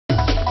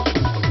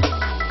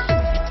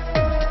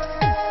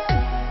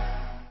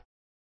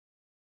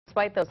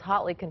Despite those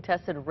hotly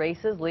contested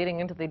races leading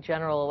into the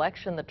general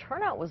election, the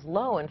turnout was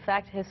low, in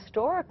fact,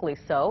 historically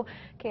so.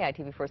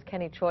 KITV4's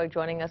Kenny Choi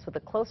joining us with a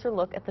closer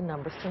look at the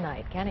numbers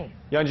tonight. Kenny.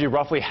 Yunji,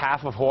 roughly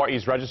half of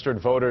Hawaii's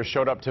registered voters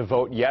showed up to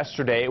vote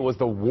yesterday. It was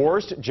the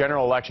worst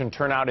general election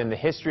turnout in the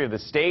history of the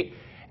state,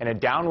 and a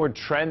downward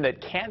trend that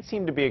can't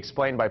seem to be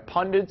explained by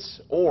pundits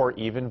or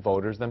even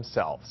voters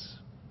themselves.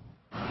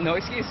 No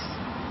excuse.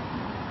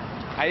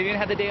 I even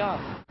had the day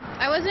off.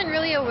 I wasn't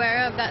really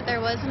aware of that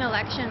there was an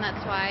election,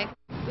 that's why.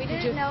 We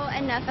didn't know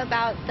enough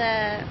about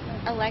the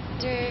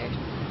elector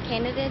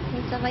candidates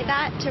and stuff like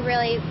that to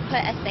really put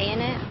a say in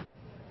it.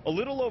 A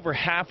little over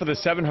half of the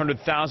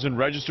 700,000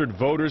 registered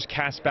voters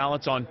cast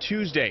ballots on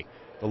Tuesday,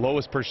 the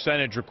lowest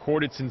percentage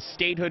recorded since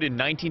statehood in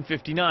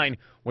 1959,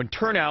 when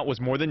turnout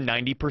was more than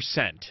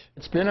 90%.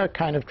 It's been a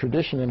kind of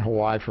tradition in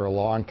Hawaii for a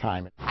long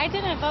time. I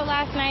didn't vote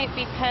last night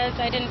because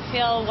I didn't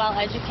feel well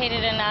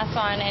educated enough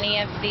on any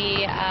of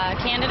the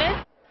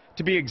candidates.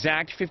 To be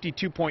exact,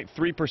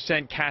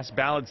 52.3% cast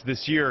ballots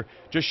this year,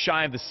 just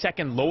shy of the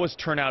second lowest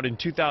turnout in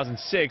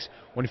 2006,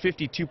 when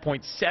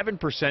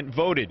 52.7%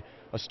 voted.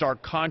 A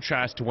stark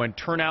contrast to when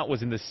turnout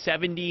was in the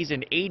 70s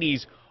and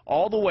 80s,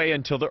 all the way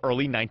until the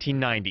early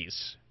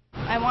 1990s.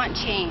 I want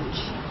change.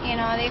 You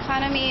know, the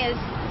economy is,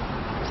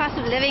 cost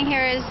of living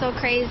here is so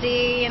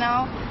crazy, you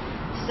know,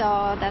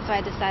 so that's why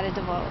I decided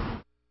to vote.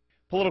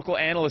 Political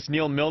analyst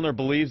Neil Milner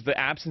believes the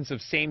absence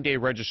of same-day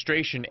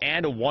registration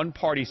and a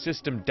one-party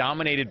system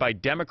dominated by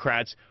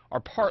Democrats are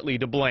partly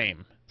to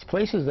blame. It's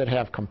places that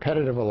have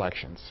competitive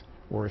elections,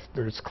 where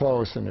it's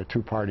close and there are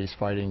two parties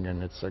fighting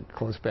and it's a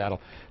close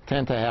battle,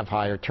 tend to have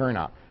higher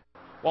turnout.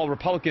 While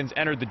Republicans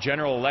entered the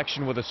general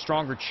election with a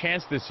stronger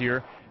chance this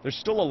year, there's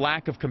still a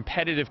lack of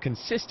competitive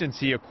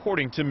consistency,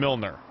 according to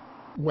Milner.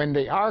 When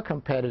they are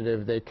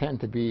competitive, they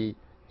tend to be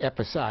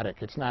episodic.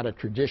 It's not a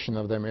tradition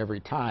of them every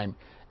time.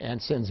 And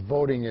since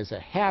voting is a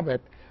habit,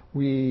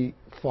 we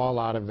fall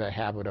out of the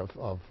habit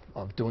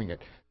of doing it.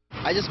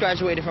 I just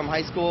graduated from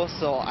high school,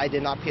 so I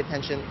did not pay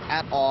attention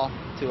at all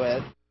to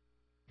it.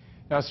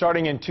 Now,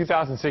 starting in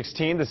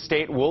 2016, the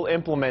state will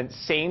implement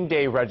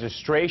same-day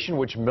registration,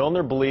 which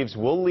Milner believes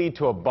will lead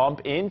to a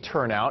bump in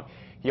turnout.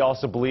 He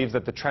also believes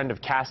that the trend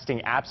of casting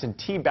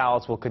absentee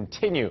ballots will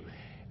continue.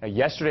 Now,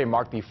 yesterday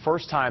marked the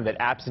first time that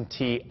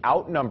absentee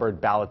outnumbered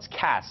ballots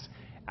cast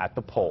at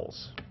the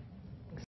polls.